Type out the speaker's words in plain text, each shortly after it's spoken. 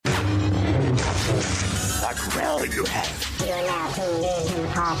all you have. You are now tuned in to the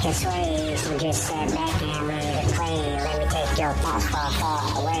podcast Sway, so just sit back and ready to play. Let me take your thoughts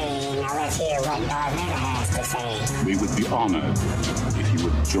far away. Now let's hear what Darth Vader has to say. We would be honored if you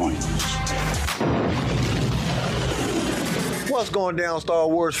would join us. What's going down, Star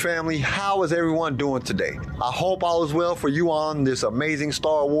Wars family? How is everyone doing today? I hope all is well for you on this amazing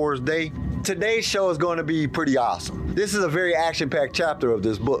Star Wars day. Today's show is going to be pretty awesome. This is a very action-packed chapter of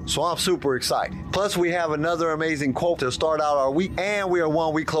this book, so I'm super excited. Plus, we have another amazing quote to start out our week, and we are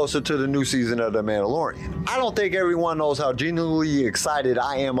 1 week closer to the new season of The Mandalorian. I don't think everyone knows how genuinely excited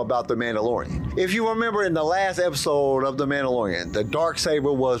I am about The Mandalorian. If you remember in the last episode of The Mandalorian, the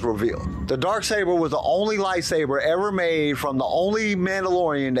Darksaber was revealed. The Darksaber was the only lightsaber ever made from the only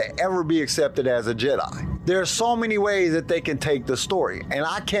Mandalorian to ever be accepted as a Jedi. There are so many ways that they can take the story, and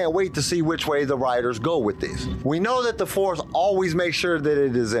I can't wait to see which way the writers go with this. We know that the Force always makes sure that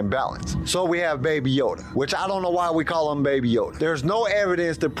it is in balance. So we have Baby Yoda, which I don't know why we call him Baby Yoda. There's no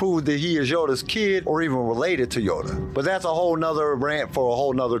evidence to prove that he is Yoda's kid or even related to Yoda, but that's a whole nother rant for a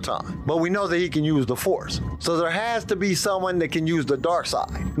whole nother time. But we know that he can use the Force. So there has to be someone that can use the dark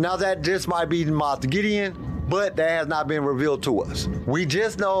side. Now that just might be Moff Gideon, but that has not been revealed to us. We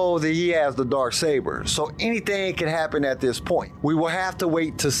just know that he has the Darksaber, so anything can happen at this point. We will have to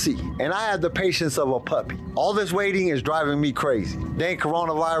wait to see. And I have the patience of a puppy. All this waiting is driving me crazy. Then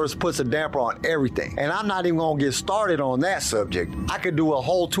coronavirus puts a damper on everything. And I'm not even gonna get started on that subject. I could do a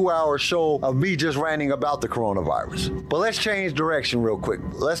whole 2-hour show of me just ranting about the coronavirus. But let's change direction real quick.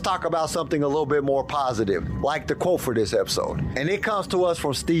 Let's talk about something a little bit more positive, like the quote for this episode. And it comes to us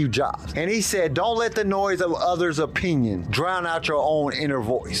from Steve Jobs. And he said, "Don't let the noise of others' opinion drown out your own inner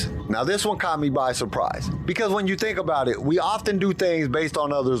voice." Now this one caught me by surprise, because when you think about it, we often do things based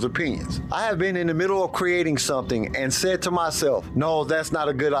on others' opinions. I have been in the middle of creating something and said to myself, no, that's not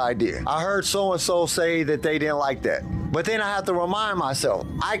a good idea. I heard so-and-so say that they didn't like that. But then I have to remind myself,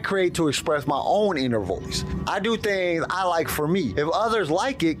 I create to express my own inner voice. I do things I like for me. If others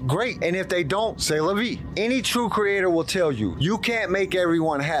like it, great. And if they don't, c'est la vie. Any true creator will tell you, you can't make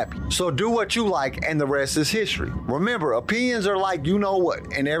everyone happy. So do what you like and the rest is history. Remember, opinions are like you know what,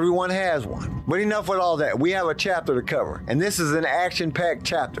 and everyone has one. But enough with all that. We have a chapter to cover, and this is an action-packed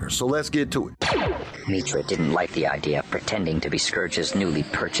chapter, so let's get to it. Mitra didn't like the idea of pretending to be Scourge's newly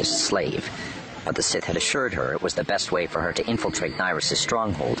purchased slave. But the Sith had assured her it was the best way for her to infiltrate Nyrus'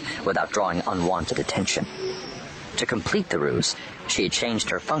 stronghold without drawing unwanted attention. To complete the ruse, she had changed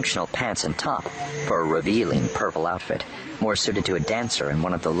her functional pants and top for a revealing purple outfit, more suited to a dancer in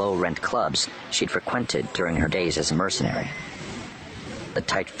one of the low-rent clubs she'd frequented during her days as a mercenary. The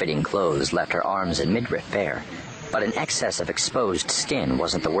tight-fitting clothes left her arms and midriff bare, but an excess of exposed skin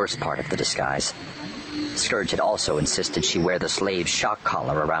wasn't the worst part of the disguise. Scourge had also insisted she wear the slave's shock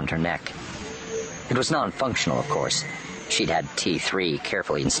collar around her neck. It was non-functional, of course. She'd had T3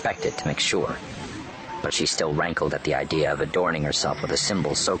 carefully inspected to make sure. But she still rankled at the idea of adorning herself with a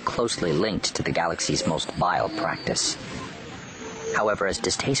symbol so closely linked to the galaxy's most vile practice. However, as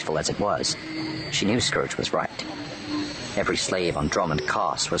distasteful as it was, she knew Scourge was right. Every slave on Dromund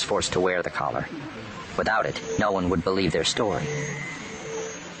Kaas was forced to wear the collar. Without it, no one would believe their story.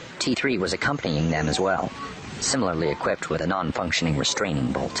 T3 was accompanying them as well, similarly equipped with a non-functioning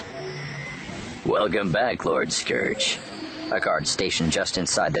restraining bolt. "Welcome back, Lord Scourge," a guard stationed just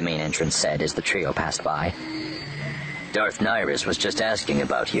inside the main entrance said as the trio passed by. "Darth Nyrus was just asking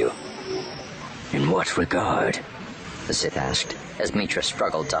about you." "In what regard?" the Sith asked, as Mitra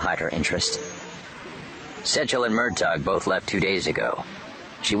struggled to hide her interest. "Setchel and Murtagh both left 2 days ago.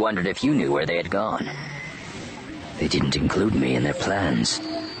 She wondered if you knew where they had gone." "They didn't include me in their plans,"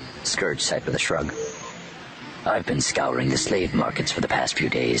 Scourge said with a shrug. "I've been scouring the slave markets for the past few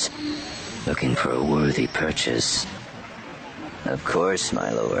days, looking for a worthy purchase." "Of course,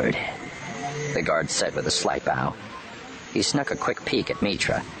 my lord," the guard said with a slight bow. He snuck a quick peek at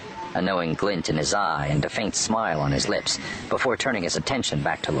Mitra, a knowing glint in his eye and a faint smile on his lips, before turning his attention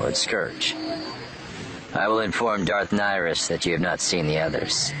back to Lord Scourge. "I will inform Darth Nyrus that you have not seen the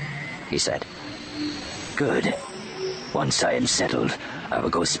others," he said. "Good. Once I am settled, I will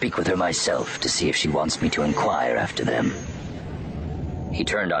go speak with her myself to see if she wants me to inquire after them." He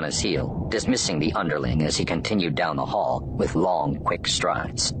turned on his heel, dismissing the underling as he continued down the hall with long, quick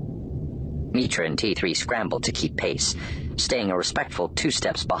strides. Mitra and T3 scrambled to keep pace, staying a respectful 2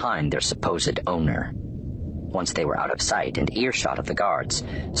 steps behind their supposed owner. Once they were out of sight and earshot of the guards,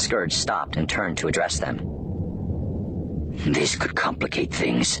 Scourge stopped and turned to address them. "This could complicate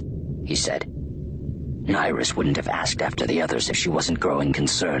things," he said. "Nyrus wouldn't have asked after the others if she wasn't growing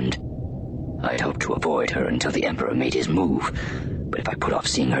concerned. I'd hoped to avoid her until the Emperor made his move, but if I put off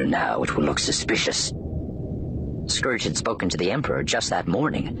seeing her now, it will look suspicious." Scourge had spoken to the Emperor just that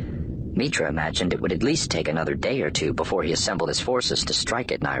morning. Mitra imagined it would at least take another day or two before he assembled his forces to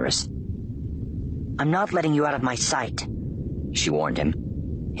strike at Nyrus. "I'm not letting you out of my sight," she warned him.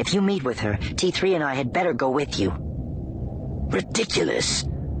 "If you meet with her, T3 and I had better go with you." "Ridiculous,"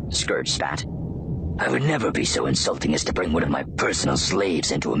 Scourge spat. "I would never be so insulting as to bring one of my personal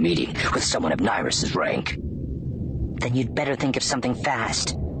slaves into a meeting with someone of Nyrus's rank." "Then you'd better think of something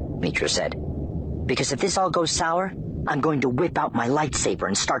fast," Mitra said. "Because if this all goes sour, I'm going to whip out my lightsaber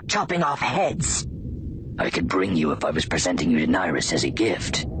and start chopping off heads." "I could bring you if I was presenting you to Nyrus as a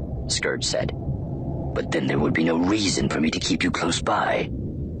gift," Scourge said. "But then there would be no reason for me to keep you close by."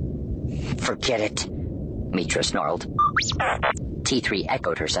 "Forget it," Mitra snarled. T3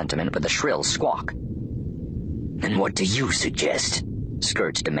 echoed her sentiment with a shrill squawk. "Then what do you suggest?"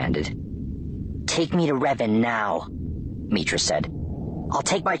 Scourge demanded. "Take me to Revan now," Mitra said. "I'll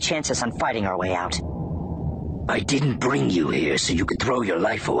take my chances on fighting our way out." "I didn't bring you here so you could throw your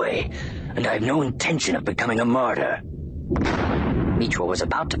life away, and I have no intention of becoming a martyr." Mitra was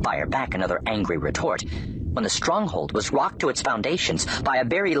about to fire back another angry retort when the stronghold was rocked to its foundations by a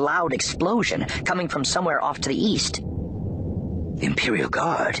very loud explosion coming from somewhere off to the east. "The Imperial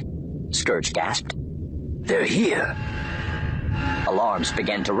Guard," Scourge gasped. "They're here." Alarms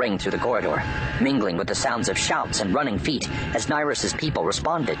began to ring through the corridor, mingling with the sounds of shouts and running feet as Nyrus's people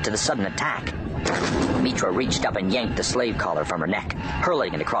responded to the sudden attack. Mitra reached up and yanked the slave collar from her neck,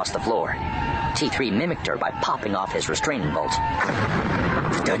 hurling it across the floor. T3 mimicked her by popping off his restraining bolt.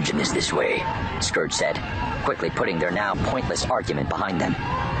 "The dungeon is this way," Scourge said, quickly putting their now pointless argument behind them.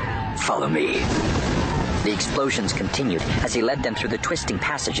 "Follow me." The explosions continued as he led them through the twisting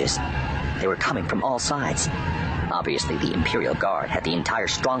passages. They were coming from all sides. Obviously, the Imperial Guard had the entire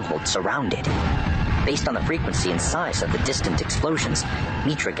stronghold surrounded. Based on the frequency and size of the distant explosions,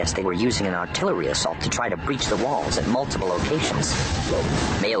 Mitra guessed they were using an artillery assault to try to breach the walls at multiple locations.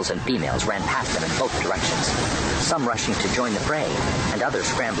 Males and females ran past them in both directions, some rushing to join the fray, and others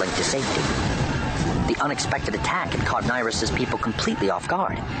scrambling to safety. The unexpected attack had caught Nyrus's people completely off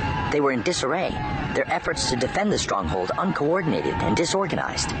guard. They were in disarray, their efforts to defend the stronghold uncoordinated and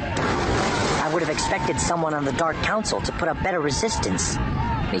disorganized. "I would have expected someone on the Dark Council to put up better resistance,"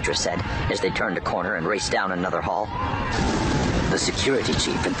 Mitra said as they turned a corner and raced down another hall. "The security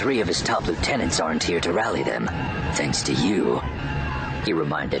chief and 3 of his top lieutenants aren't here to rally them, thanks to you," he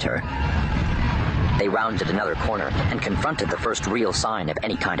reminded her. They rounded another corner and confronted the first real sign of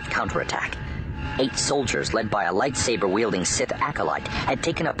any kind of counterattack. 8 soldiers led by a lightsaber-wielding Sith acolyte had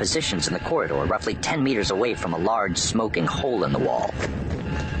taken up positions in the corridor roughly 10 meters away from a large smoking hole in the wall.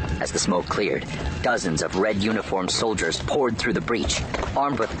 As the smoke cleared, dozens of red-uniformed soldiers poured through the breach,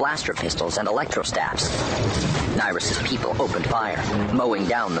 armed with blaster pistols and electrostaffs. Nyrus's people opened fire, mowing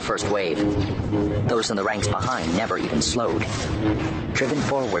down the first wave. Those in the ranks behind never even slowed. Driven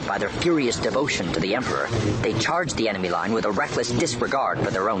forward by their furious devotion to the Emperor, they charged the enemy line with a reckless disregard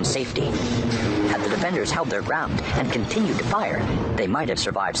for their own safety. Had the defenders held their ground and continued to fire, they might have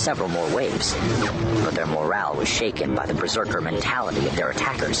survived several more waves. But their morale was shaken by the berserker mentality of their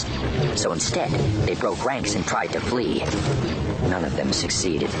attackers. So instead, they broke ranks and tried to flee. None of them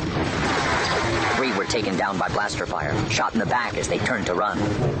succeeded. 3 were taken down by blaster fire, shot in the back as they turned to run.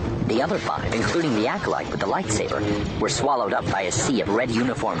 The other 5, including the acolyte with the lightsaber, were swallowed up by a sea of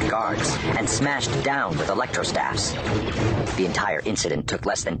red-uniformed guards and smashed down with electrostaffs. The entire incident took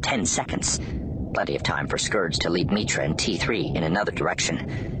less than 10 seconds. Plenty of time for Scourge to lead Mitra and T3 in another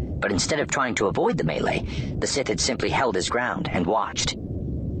direction. But instead of trying to avoid the melee, the Sith had simply held his ground and watched.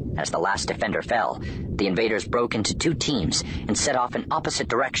 As the last defender fell, the invaders broke into 2 teams and set off in opposite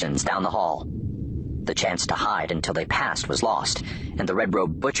directions down the hall. The chance to hide until they passed was lost, and the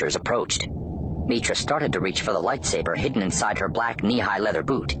red-robed butchers approached. Mitra started to reach for the lightsaber hidden inside her black knee-high leather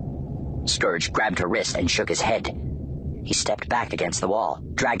boot. Scourge grabbed her wrist and shook his head. He stepped back against the wall,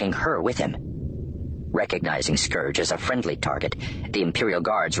 dragging her with him. Recognizing Scourge as a friendly target, the Imperial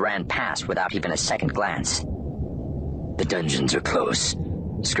Guards ran past without even a second glance. "The dungeons are close,"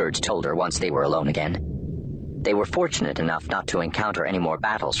 Scourge told her once they were alone again. They were fortunate enough not to encounter any more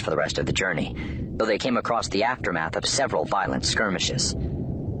battles for the rest of the journey, though they came across the aftermath of several violent skirmishes.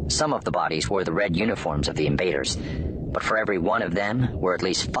 Some of the bodies wore the red uniforms of the invaders, but for every one of them were at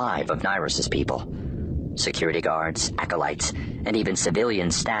least 5 of Nyrus's people. Security guards, acolytes, and even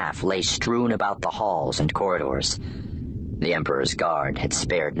civilian staff lay strewn about the halls and corridors. The Emperor's Guard had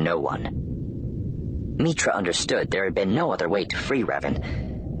spared no one. Mitra understood there had been no other way to free Revan,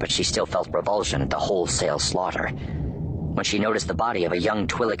 but she still felt revulsion at the wholesale slaughter. When she noticed the body of a young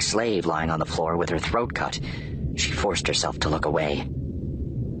Twi'lek slave lying on the floor with her throat cut, she forced herself to look away.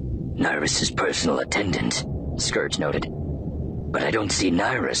 "Nyrus's personal attendant," Scourge noted. But I don't see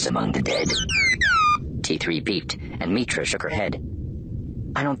Nyrus among the dead. T3 beeped, and Mitra shook her head.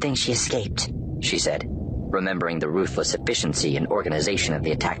 I don't think she escaped, she said, remembering the ruthless efficiency and organization of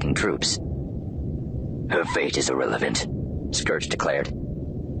the attacking troops. Her fate is irrelevant, Scourge declared.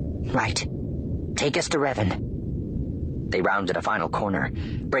 Right. Take us to Revan. They rounded a final corner,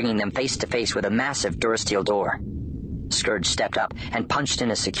 bringing them face to face with a massive Durasteel door. Scourge stepped up and punched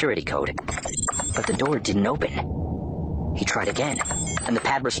in a security code, but the door didn't open. He tried again, and the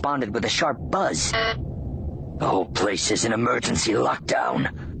pad responded with a sharp buzz. The whole place is in emergency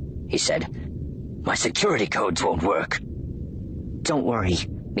lockdown, he said. My security codes won't work. Don't worry,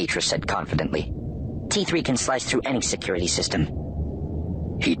 Mitra said confidently. T3 can slice through any security system.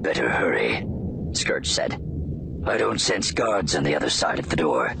 He'd better hurry, Scourge said. I don't sense guards on the other side of the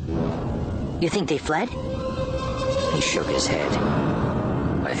door. You think they fled? He shook his head.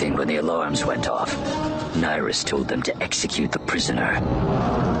 I think when the alarms went off, Nyrus told them to execute the prisoner.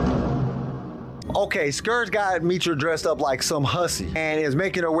 Okay, Scourge got Mitra dressed up like some hussy and is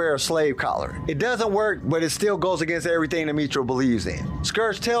making her wear a slave collar. It doesn't work, but it still goes against everything that Mitra believes in.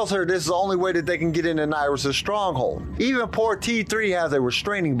 Scourge tells her this is the only way that they can get into Nyrus' stronghold. Even poor T3 has a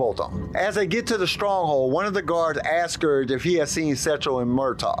restraining bolt on. As they get to the stronghold, one of the guards asks Scourge if he has seen Setro and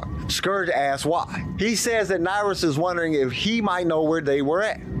Murtagh. Scourge asks why. He says that Nyrus is wondering if he might know where they were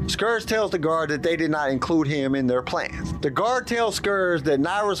at. Scourge tells the guard that they did not include him in their plans. The guard tells Scourge that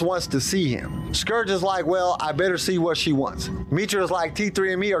Nyrus wants to see him. Scourge is like, well, I better see what she wants. Mitra is like,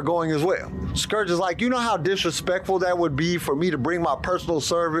 T3 and me are going as well. Scourge is like, you know how disrespectful that would be for me to bring my personal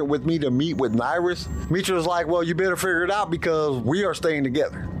servant with me to meet with Nyrus? Mitra is like, well, you better figure it out because we are staying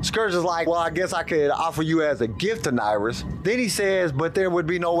together. Scourge is like, well, I guess I could offer you as a gift to Nyrus. Then he says, but there would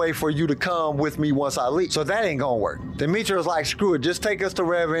be no way for you to come with me once I leave. So that ain't gonna work. Then Mitra is like, screw it, just take us to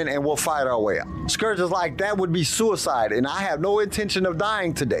Revan and we'll fight our way out. Scourge is like, that would be suicide and I have no intention of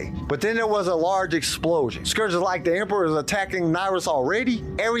dying today. But then there was a large explosion. Scourge is like, the Emperor is attacking Nyrus already?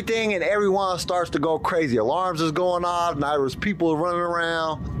 Everything and everyone starts to go crazy. Alarms is going off, Nyrus people are running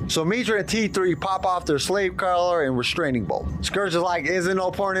around. So Mitra and T3 pop off their slave collar and restraining bolt. Scourge is like, isn't no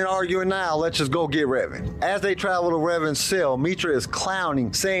point in arguing now, let's just go get Revan. As they travel to Revan's cell, Mitra is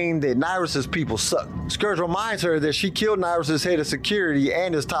clowning, saying that Nyrus' people suck. Scourge reminds her that she killed Nyrus' head of security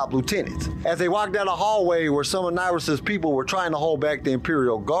and his top lieutenants. As they walk down a hallway where some of Nyrus' people were trying to hold back the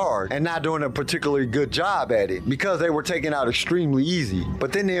Imperial Guard and not doing a particularly good job at it because they were taken out extremely easy.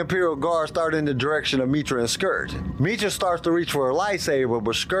 But then the Imperial Guard started in the direction of Mitra and Scourge. Mitra starts to reach for her lightsaber,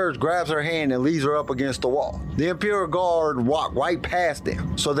 but Scourge grabs her hand and leads her up against the wall. The Imperial Guard walk right past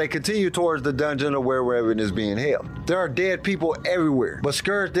them, so they continue towards the dungeon of where Revan is being held. There are dead people everywhere, but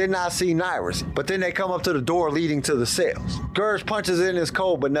Scourge did not see Nyrus. But then they come up to the door leading to the cells. Scourge punches in his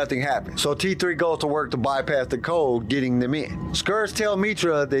code, but nothing happens. So T3 goes to work to bypass the code, getting them in. Scourge tells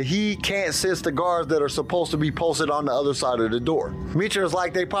Mitra that he can't sense the guards that are supposed to be posted on the other side of the door. Mitra is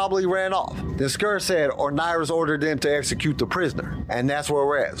like, they probably ran off. Then Scourge said, or Nyrus ordered them to execute the prisoner. And that's where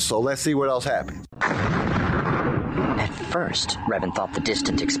we're at, so let's see what else happens. At first, Revan thought the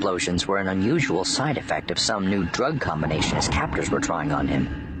distant explosions were an unusual side effect of some new drug combination his captors were trying on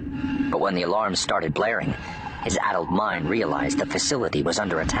him. But when the alarms started blaring, his addled mind realized the facility was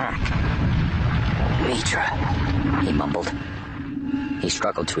under attack. Mitra, he mumbled. He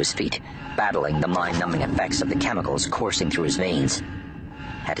struggled to his feet, battling the mind-numbing effects of the chemicals coursing through his veins.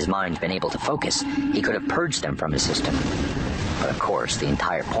 Had his mind been able to focus, he could have purged them from his system. But of course, the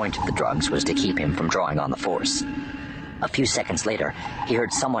entire point of the drugs was to keep him from drawing on the Force. A few seconds later, he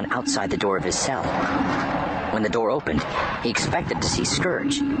heard someone outside the door of his cell. When the door opened, he expected to see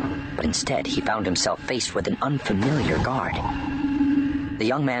Scourge, but instead he found himself faced with an unfamiliar guard. The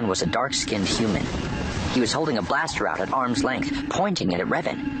young man was a dark-skinned human. He was holding a blaster out at arm's length, pointing it at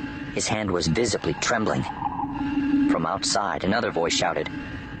Revan. His hand was visibly trembling. From outside, another voice shouted,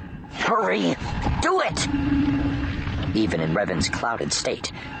 "Hurry! Do it!" Even in Revan's clouded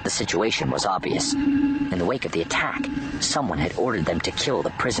state, the situation was obvious. In the wake of the attack, someone had ordered them to kill the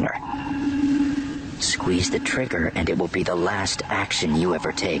prisoner. Squeeze the trigger and it will be the last action you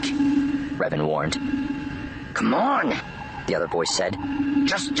ever take, Revan warned. Come on, the other voice said.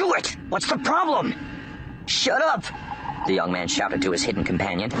 Just do it! What's the problem? Shut up, the young man shouted to his hidden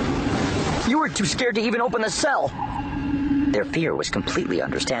companion. You were too scared to even open the cell. Their fear was completely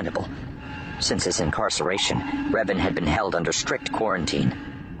understandable. Since his incarceration, Revan had been held under strict quarantine.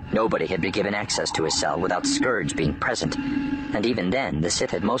 Nobody had been given access to his cell without Scourge being present, and even then, the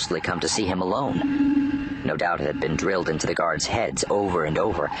Sith had mostly come to see him alone. No doubt it had been drilled into the guards' heads over and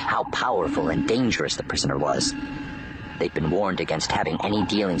over how powerful and dangerous the prisoner was. They'd been warned against having any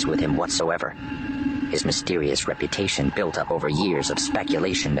dealings with him whatsoever. his mysterious reputation built up over years of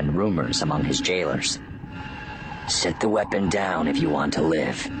speculation and rumors among his jailers. Set the weapon down if you want to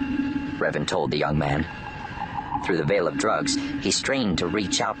live, Revan told the young man. Through the veil of drugs, he strained to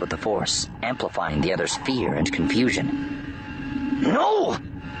reach out with the Force, amplifying the other's fear and confusion. No!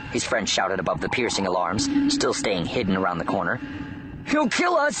 His friend shouted above the piercing alarms, still staying hidden around the corner. He'll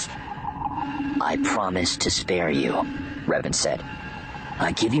kill us! I promise to spare you, Revan said.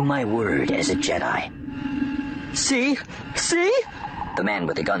 I give you my word as a Jedi. See? See? The man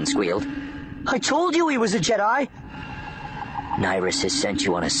with the gun squealed. I told you he was a Jedi! Nyrus has sent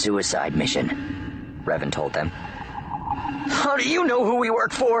you on a suicide mission, Revan told them. How do you know who we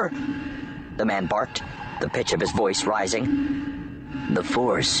work for? The man barked, the pitch of his voice rising. The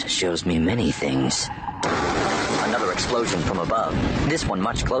Force shows me many things. Another explosion from above, this one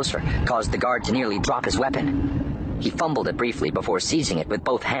much closer, caused the guard to nearly drop his weapon. He fumbled it briefly before seizing it with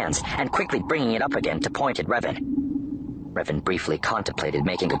both hands and quickly bringing it up again to point at Revan. Revan briefly contemplated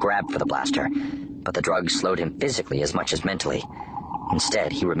making a grab for the blaster, but the drug slowed him physically as much as mentally.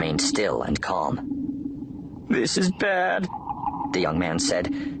 Instead, he remained still and calm. This is bad, the young man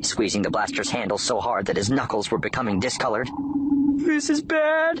said, squeezing the blaster's handle so hard that his knuckles were becoming discolored. This is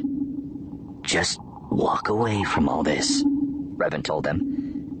bad. Just walk away from all this, Revan told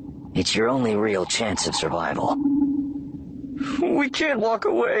them. It's your only real chance of survival. We can't walk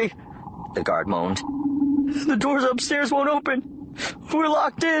away, the guard moaned. The doors upstairs won't open. We're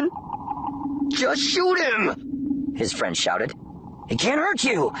locked in. Just shoot him, his friend shouted. He can't hurt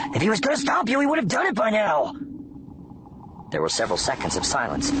you. If he was going to stop you, he would have done it by now. There were several seconds of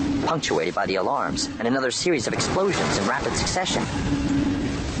silence, punctuated by the alarms and another series of explosions in rapid succession.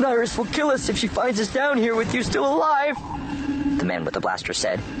 Nyrus will kill us if she finds us down here with you still alive, the man with the blaster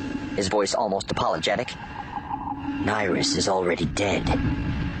said, his voice almost apologetic. Nyrus is already dead,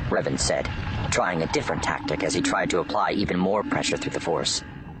 Revan said, trying a different tactic as he tried to apply even more pressure through the Force.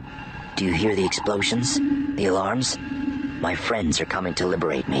 Do you hear the explosions? The alarms? My friends are coming to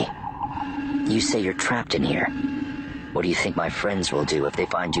liberate me. You say you're trapped in here. What do you think my friends will do if they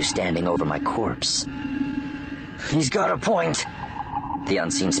find you standing over my corpse? He's got a point, the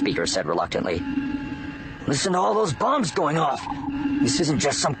unseen speaker said reluctantly. Listen to all those bombs going off. This isn't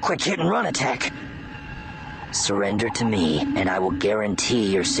just some quick hit-and-run attack. Surrender to me, and I will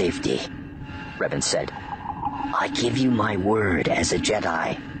guarantee your safety, Revan said. I give you my word as a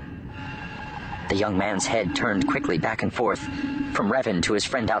Jedi. The young man's head turned quickly back and forth, from Revan to his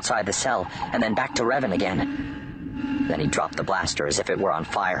friend outside the cell, and then back to Revan again. Then he dropped the blaster as if it were on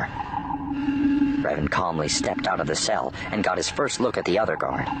fire. Revan calmly stepped out of the cell and got his first look at the other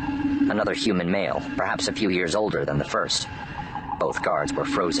guard. Another human male, perhaps a few years older than the first. Both guards were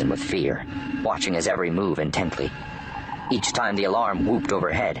frozen with fear, watching his every move intently. Each time the alarm whooped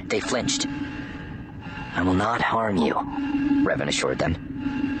overhead, they flinched. I will not harm you, Revan assured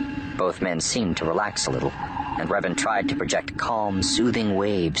them. Both men seemed to relax a little, and Revan tried to project calm, soothing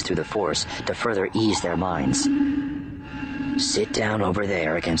waves through the Force to further ease their minds. Sit down over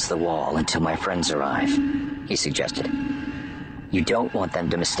there against the wall until my friends arrive, he suggested. You don't want them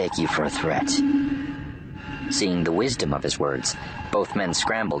to mistake you for a threat. Seeing the wisdom of his words, both men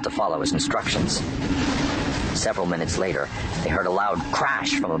scrambled to follow his instructions. Several minutes later, they heard a loud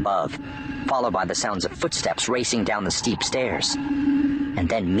crash from above, followed by the sounds of footsteps racing down the steep stairs. And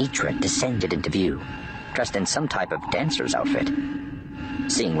then Mitra descended into view, dressed in some type of dancer's outfit.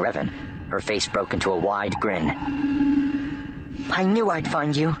 Seeing Revan, her face broke into a wide grin. I knew I'd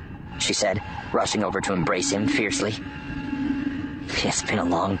find you, she said, rushing over to embrace him fiercely. It's been a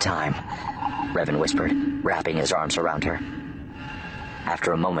long time, Revan whispered, wrapping his arms around her.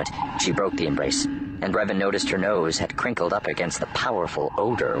 After a moment, she broke the embrace, and Revan noticed her nose had crinkled up against the powerful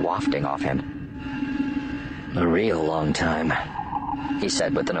odor wafting off him. A real long time, he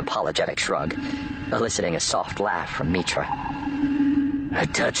said with an apologetic shrug, eliciting a soft laugh from Mitra. A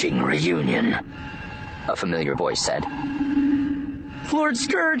touching reunion, a familiar voice said. Lord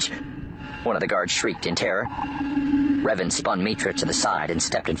Scourge! One of the guards shrieked in terror. Revan spun Mitra to the side and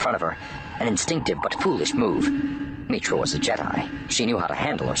stepped in front of her, an instinctive but foolish move. Mitra was a Jedi. She knew how to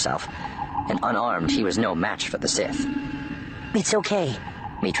handle herself, and unarmed, he was no match for the Sith. It's okay,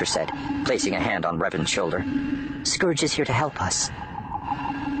 Mitra said, placing a hand on Revan's shoulder. Scourge is here to help us.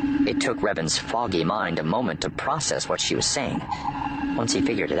 It took Revan's foggy mind a moment to process what she was saying. Once he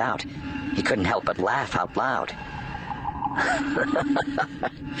figured it out, he couldn't help but laugh out loud.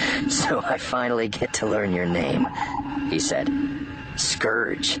 So I finally get to learn your name, he said.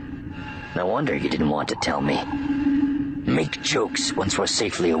 Scourge. No wonder you didn't want to tell me. Make jokes once we're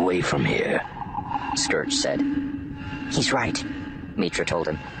safely away from here, Scourge said. He's right, Mitra told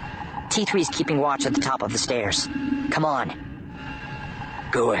him. T3's keeping watch at the top of the stairs. Come on.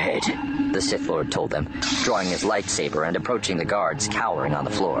 Go ahead, the Sith Lord told them, drawing his lightsaber and approaching the guards cowering on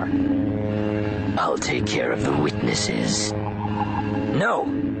the floor. I'll take care of the witnesses. No,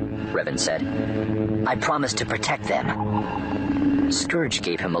 Revan said. I promised to protect them. Scourge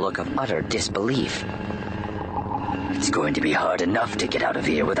gave him a look of utter disbelief. It's going to be hard enough to get out of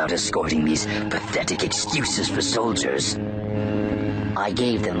here without escorting these pathetic excuses for soldiers. I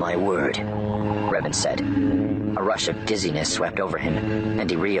gave them my word, Revan said. A rush of dizziness swept over him, and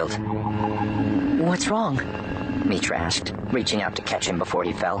he reeled. What's wrong? Mitra asked, reaching out to catch him before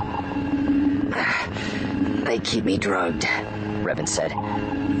he fell. They keep me drugged, Revan said.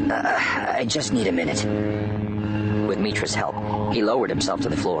 I just need a minute. With Mitra's help, he lowered himself to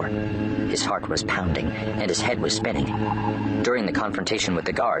the floor. His heart was pounding, and his head was spinning. During the confrontation with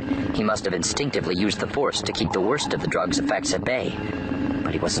the guard, he must have instinctively used the Force to keep the worst of the drug's effects at bay.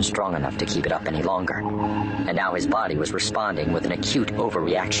 But he wasn't strong enough to keep it up any longer. And now his body was responding with an acute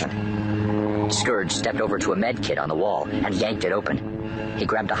overreaction. Scourge stepped over to a med kit on the wall and yanked it open. He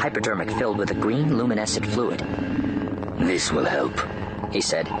grabbed a hypodermic filled with a green luminescent fluid. This will help, he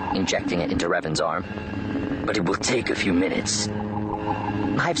said, injecting it into Revan's arm. But it will take a few minutes.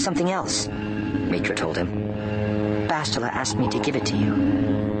 I have something else, Mitra told him. Bastila asked me to give it to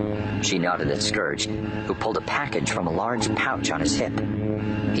you. She nodded at Scourge, who pulled a package from a large pouch on his hip.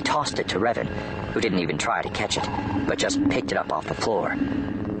 He tossed it to Revan, who didn't even try to catch it, but just picked it up off the floor.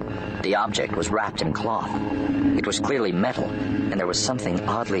 The object was wrapped in cloth. It was clearly metal, and there was something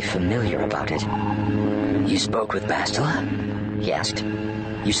oddly familiar about it. You spoke with Bastila? He asked.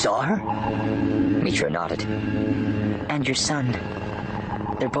 You saw her? Mitra nodded. And your son.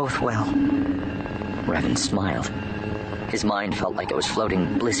 They're both well. Revan smiled. His mind felt like it was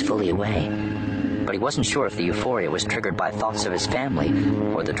floating blissfully away, but he wasn't sure if the euphoria was triggered by thoughts of his family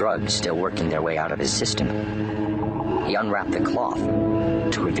or the drugs still working their way out of his system. He unwrapped the cloth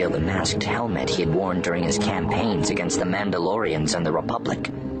to reveal the masked helmet he had worn during his campaigns against the Mandalorians and the Republic.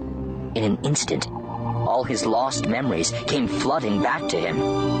 In an instant, all his lost memories came flooding back to him.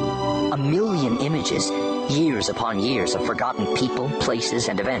 1,000,000 images, years upon years of forgotten people, places,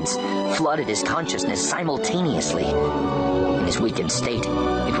 and events, flooded his consciousness simultaneously. In his weakened state,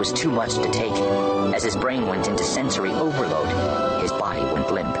 it was too much to take. As his brain went into sensory overload, his body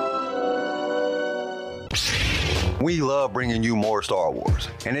went limp. We love bringing you more Star Wars,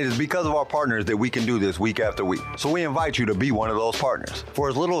 and it is because of our partners that we can do this week after week. So we invite you to be one of those partners. For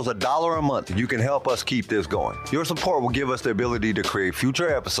as little as $1 a month, you can help us keep this going. Your support will give us the ability to create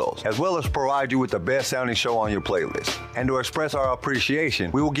future episodes, as well as provide you with the best sounding show on your playlist. And to express our appreciation,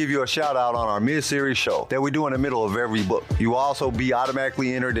 we will give you a shout out on our mid-series show that we do in the middle of every book. You will also be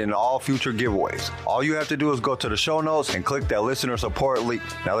automatically entered in all future giveaways. All you have to do is go to the show notes and click that listener support link.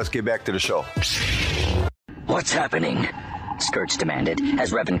 Now let's get back to the show. What's happening? Scourge demanded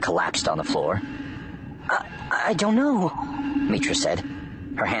as Revan collapsed on the floor. I don't know, Mitra said,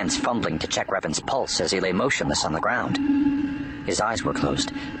 her hands fumbling to check Revan's pulse as he lay motionless on the ground. His eyes were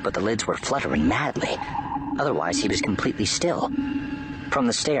closed, but the lids were fluttering madly. Otherwise, he was completely still. From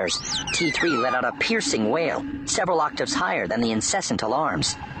the stairs, T3 let out a piercing wail, several octaves higher than the incessant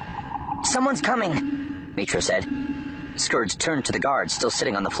alarms. Someone's coming, Mitra said. Scourge turned to the guards still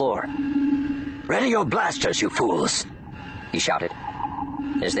sitting on the floor. Ready your blasters, you fools! He shouted.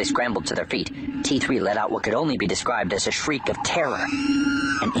 As they scrambled to their feet, T3 let out what could only be described as a shriek of terror.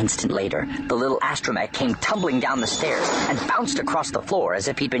 An instant later, the little astromech came tumbling down the stairs and bounced across the floor as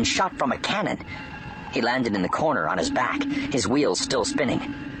if he'd been shot from a cannon. He landed in the corner on his back, his wheels still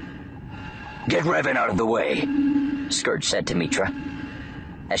spinning. Get Revan out of the way, Scourge said to Mitra.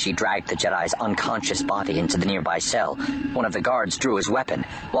 As she dragged the Jedi's unconscious body into the nearby cell, one of the guards drew his weapon,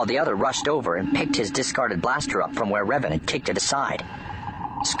 while the other rushed over and picked his discarded blaster up from where Revan had kicked it aside.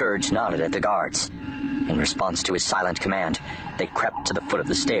 Scourge nodded at the guards. In response to his silent command, they crept to the foot of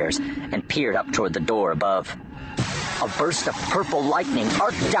the stairs and peered up toward the door above. A burst of purple lightning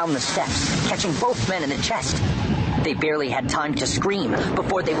arced down the steps, catching both men in the chest. They barely had time to scream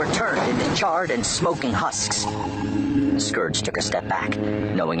before they were turned into charred and smoking husks. Scourge took a step back,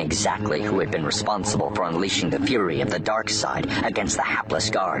 knowing exactly who had been responsible for unleashing the fury of the dark side against the hapless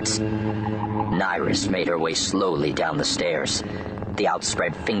guards. Nyrus made her way slowly down the stairs, the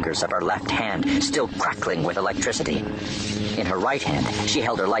outspread fingers of her left hand still crackling with electricity. In her right hand, she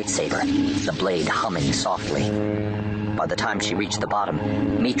held her lightsaber, the blade humming softly. By the time she reached the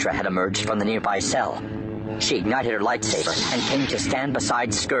bottom, Mitra had emerged from the nearby cell. She ignited her lightsaber and came to stand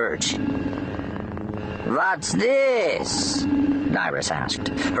beside Scourge. "What's this?" Nyrus asked,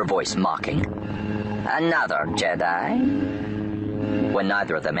 her voice mocking. "Another Jedi?" When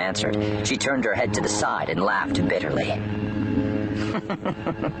neither of them answered, she turned her head to the side and laughed bitterly.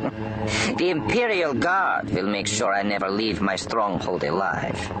 The Imperial Guard will make sure I never leave my stronghold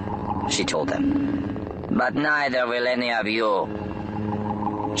alive, she told them. But neither will any of you.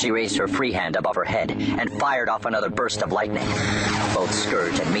 She raised her free hand above her head and fired off another burst of lightning. Both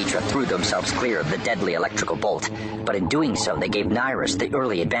Scourge and Mitra threw themselves clear of the deadly electrical bolt, but in doing so they gave Nyrus the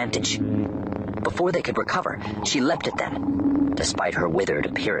early advantage. Before they could recover, she leapt at them. Despite her withered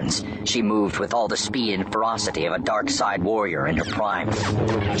appearance, she moved with all the speed and ferocity of a dark side warrior in her prime.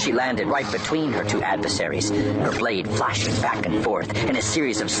 She landed right between her two adversaries, her blade flashing back and forth in a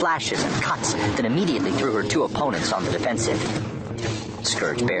series of slashes and cuts that immediately threw her two opponents on the defensive.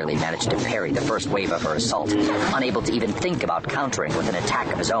 Scourge barely managed to parry the first wave of her assault, unable to even think about countering with an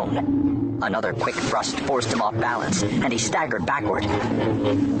attack of his own. Another quick thrust forced him off balance, and he staggered backward.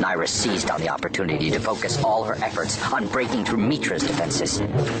 Nyrus seized on the opportunity to focus all her efforts on breaking through Mitra's defenses.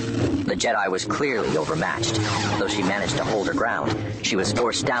 The Jedi was clearly overmatched. Though she managed to hold her ground, she was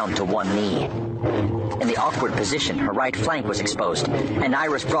forced down to one knee. In the awkward position, her right flank was exposed, and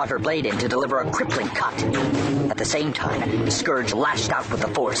Nyrus brought her blade in to deliver a crippling cut. At the same time, Scourge lashed out with the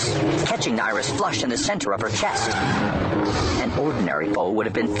force, catching Nyrus flush in the center of her chest. An ordinary foe would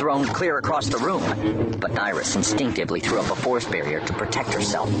have been thrown clear across the room, but Nyrus instinctively threw up a force barrier to protect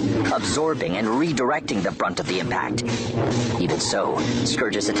herself, absorbing and redirecting the brunt of the impact. Even so,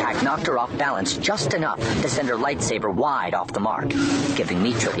 Scourge's attack knocked her off balance just enough to send her lightsaber wide off the mark, giving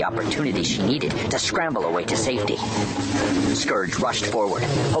Mitra the opportunity she needed to scramble away to safety. Scourge rushed forward,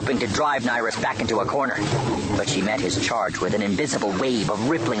 hoping to drive Nyrus back into a corner, but she met his charge with an invisible wave of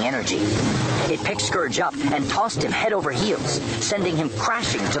rippling energy. It picked Scourge up and tossed him head over heels, sending him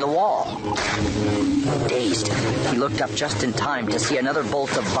crashing to the wall. Dazed, he looked up just in time to see another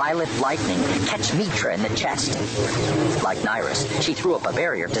bolt of violet lightning catch Mitra in the chest. Like Nyrus, she threw up a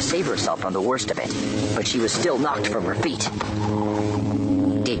barrier to save herself from the worst of it, but she was still knocked from her feet.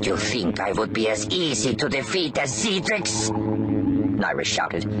 Did you think I would be as easy to defeat as Cedrix? Nyrus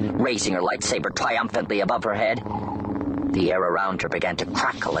shouted, raising her lightsaber triumphantly above her head. The air around her began to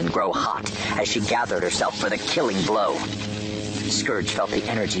crackle and grow hot as she gathered herself for the killing blow. Scourge felt the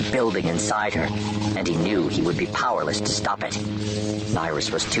energy building inside her, and he knew he would be powerless to stop it.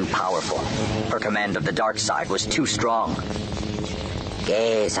 Nyrus was too powerful. Her command of the dark side was too strong.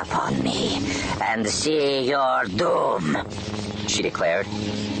 Gaze upon me and see your doom, she declared.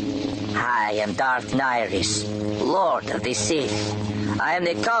 I am Darth Nyrus, Lord of the Sith. I am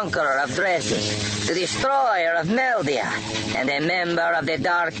the conqueror of Dresden, the destroyer of Meldia, and a member of the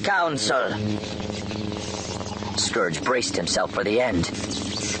Dark Council. Scourge braced himself for the end.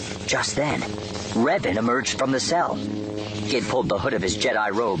 Just then, Revan emerged from the cell. He had pulled the hood of his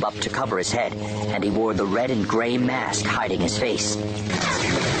Jedi robe up to cover his head, and he wore the red and gray mask hiding his face.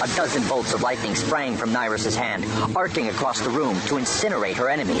 A dozen bolts of lightning sprang from Nyrus's hand, arcing across the room to incinerate her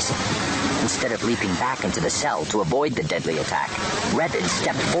enemies. Instead of leaping back into the cell to avoid the deadly attack, Revan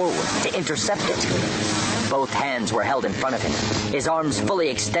stepped forward to intercept it. Both hands were held in front of him, his arms fully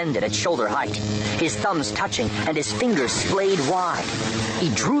extended at shoulder height, his thumbs touching and his fingers splayed wide. He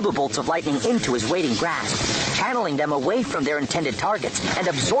drew the bolts of lightning into his waiting grasp, channeling them away from their intended targets and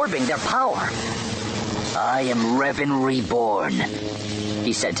absorbing their power. I am Revan Reborn,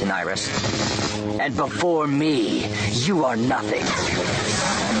 he said to Nyrus, and before me, you are nothing.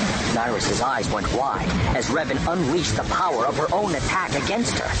 Nyrus's eyes went wide as Revan unleashed the power of her own attack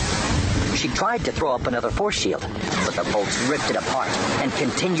against her. She tried to throw up another force shield, but the bolts ripped it apart and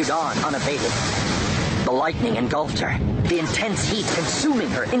continued on unabated. The lightning engulfed her, the intense heat consuming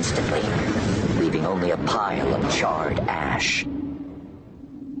her instantly, leaving only a pile of charred ash.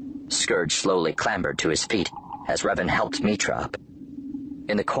 Scourge slowly clambered to his feet as Revan helped Mitra up.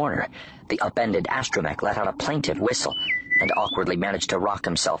 In the corner, the upended astromech let out a plaintive whistle and awkwardly managed to rock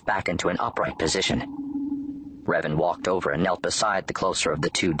himself back into an upright position. Revan walked over and knelt beside the closer of the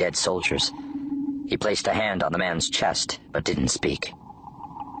two dead soldiers. He placed a hand on the man's chest, but didn't speak.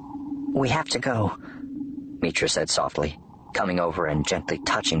 "We have to go," Mitra said softly, coming over and gently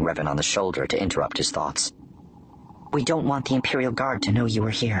touching Revan on the shoulder to interrupt his thoughts. "We don't want the Imperial Guard to know you were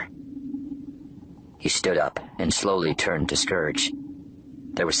here." He stood up and slowly turned to Scourge.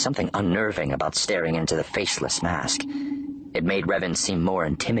 There was something unnerving about staring into the faceless mask. It made Revan seem more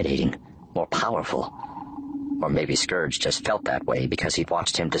intimidating, more powerful. Or maybe Scourge just felt that way because he'd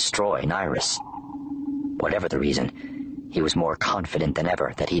watched him destroy Nyrus. Whatever the reason, he was more confident than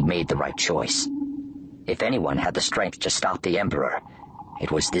ever that he'd made the right choice. If anyone had the strength to stop the Emperor,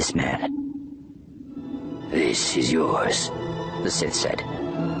 it was this man. "This is yours," the Sith said,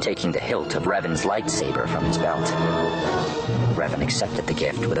 taking the hilt of Revan's lightsaber from his belt. Revan accepted the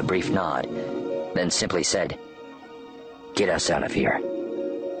gift with a brief nod, then simply said, "Get us out of here."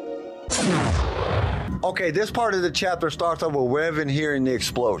 Okay, this part of the chapter starts off with Revan hearing the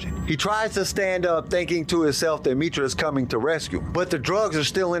explosion. He tries to stand up, thinking to himself that Meetra is coming to rescue him, but the drugs are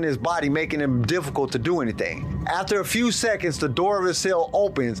still in his body, making him difficult to do anything. After a few seconds, the door of his cell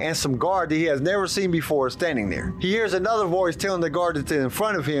opens and some guard that he has never seen before is standing there. He hears another voice telling the guard that's in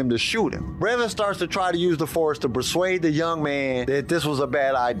front of him to shoot him. Revan starts to try to use the Force to persuade the young man that this was a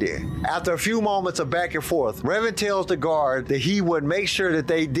bad idea. After a few moments of back and forth, Revan tells the guard that he would make sure that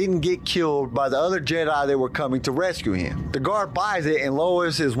they didn't get killed by the other Jedi that were coming to rescue him. The guard buys it and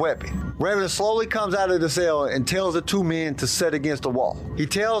lowers his weapon. Revan slowly comes out of the cell and tells the two men to set against the wall. He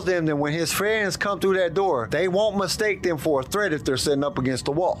tells them that when his friends come through that door, they won't mistake them for a threat if they're sitting up against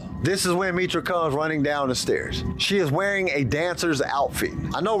the wall. This is when Meetra comes running down the stairs. She is wearing a dancer's outfit.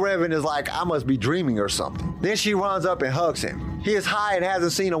 I know Revan is like, I must be dreaming or something. Then she runs up and hugs him. He is high and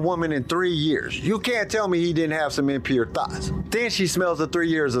hasn't seen a woman in 3 years. You can't tell me he didn't have some impure thoughts. Then she smells the 3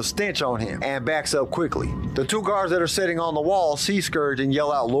 years of stench on him and backs up quickly. The two guards that are sitting on the wall see Scourge and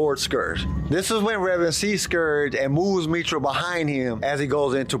yell out, "Lord Scourge." This is when Revan sees Scourge and moves Meetra behind him as he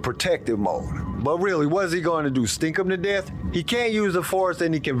goes into protective mode. But really, what is he going to do, stink him to death? He can't use the Force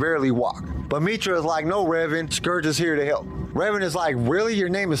and he can barely walk. But Meetra is like, "No, Revan, Scourge is here to help." Revan is like, "Really? Your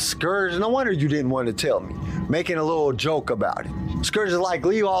name is Scourge? No wonder you didn't want to tell me." Making a little joke about it. Scourge is like,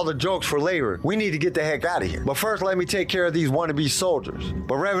 "Leave all the jokes for later. We need to get the heck out of here. But first, let me take care of these wannabe soldiers."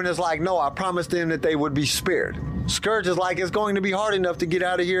 But Revan is like, "No, I promised them that they would be spared." Scourge is like, "It's going to be hard enough to get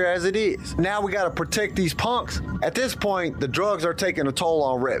out of here as it is. Now we got to protect these punks." At this point, the drugs are taking a toll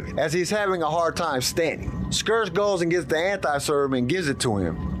on Revan, as he's having a hard time standing. Scourge goes and gets the anti-serum and gives it to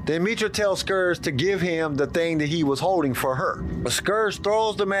him. Then Meetra tells Scourge to give him the thing that he was holding for her. But Scourge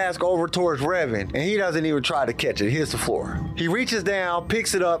throws the mask over towards Revan, and he doesn't even try to catch it. It hits the floor. He reaches down,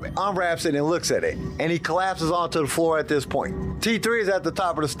 picks it up, unwraps it, and looks at it. And he collapses onto the floor at this point. T3 is at the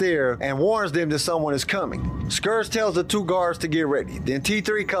top of the stair and warns them that someone is coming. Scourge tells the two guards to get ready. Then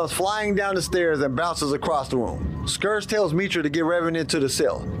T3 comes flying down the stairs and bounces across the room. Scourge tells Meetra to get Revan into the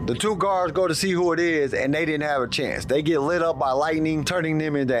cell. The two guards go to see who it is, and they didn't have a chance. They get lit up by lightning, turning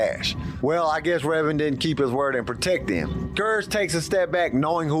them into ash. Well, I guess Revan didn't keep his word and protect them. Scourge takes a step back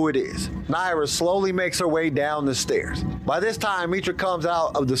knowing who it is. Nyra slowly makes her way down the stairs. By this time, Meetra comes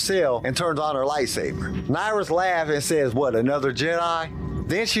out of the cell and turns on her lightsaber. Nyra's laughs and says, "What, another Jedi?"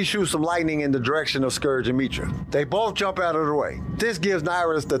 Then she shoots some lightning in the direction of Scourge and Meetra. They both jump out of the way. This gives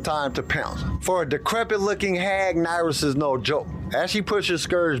Nyra the time to pounce. For a decrepit-looking hag, Nyra is no joke. As she pushes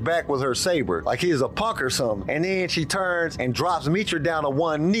Scourge back with her saber, like he's a punk or something, and then she turns and drops Meetra down to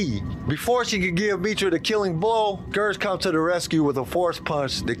one knee. Before she could give Meetra the killing blow, Scourge comes to the rescue with a force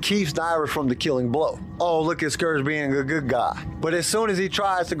punch that keeps Nyra from the killing blow. Oh, look at Scourge being a good guy. But as soon as he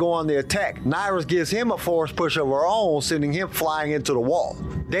tries to go on the attack, Nyra gives him a force push of her own, sending him flying into the wall.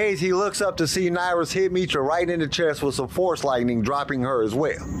 Dazed, he looks up to see Nyra hit Meetra right in the chest with some force lightning, dropping her as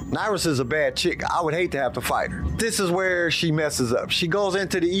well. Nyra is a bad chick. I would hate to have to fight her. This is where she messes up. She goes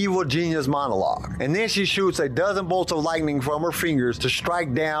into the evil genius monologue, and then she shoots a dozen bolts of lightning from her fingers to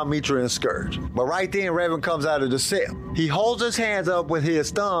strike down Meetra and Scourge. But right then, Revan comes out of the cell. He holds his hands up with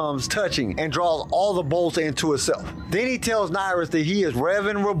his thumbs touching and draws all the bolts into himself. Then he tells Nyra that he is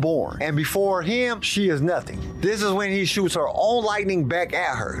Revan Reborn, and before him, she is nothing. This is when he shoots her own lightning back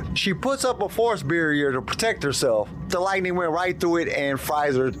at her. She puts up a force barrier to protect herself. The lightning went right through it and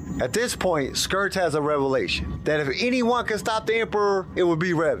fries her. At this point, Scourge has a revelation that if anyone can stop the Emperor, it would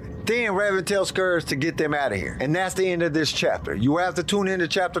be Revan. Then Revan tells Scourge to get them out of here. And that's the end of this chapter. You will have to tune in to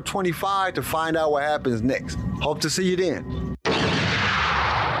chapter 25 to find out what happens next. Hope to see you then.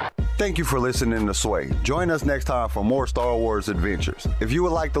 Thank you for listening to Sway. Join us next time for more Star Wars adventures. If you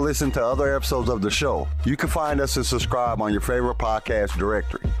would like to listen to other episodes of the show, you can find us and subscribe on your favorite podcast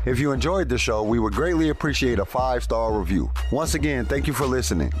directory. If you enjoyed the show, we would greatly appreciate a 5-star review. Once again, thank you for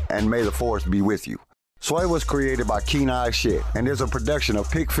listening, and may the Force be with you. Sway was created by Keen Eye Shit and is a production of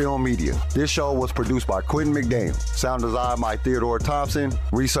Pick Film Media. This show was produced by Quentin McDaniel. Sound design by Theodore Thompson.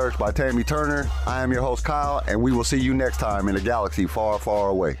 Research by Tammy Turner. I am your host, Kyle, and we will see you next time in a galaxy far, far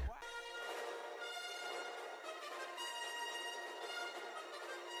away.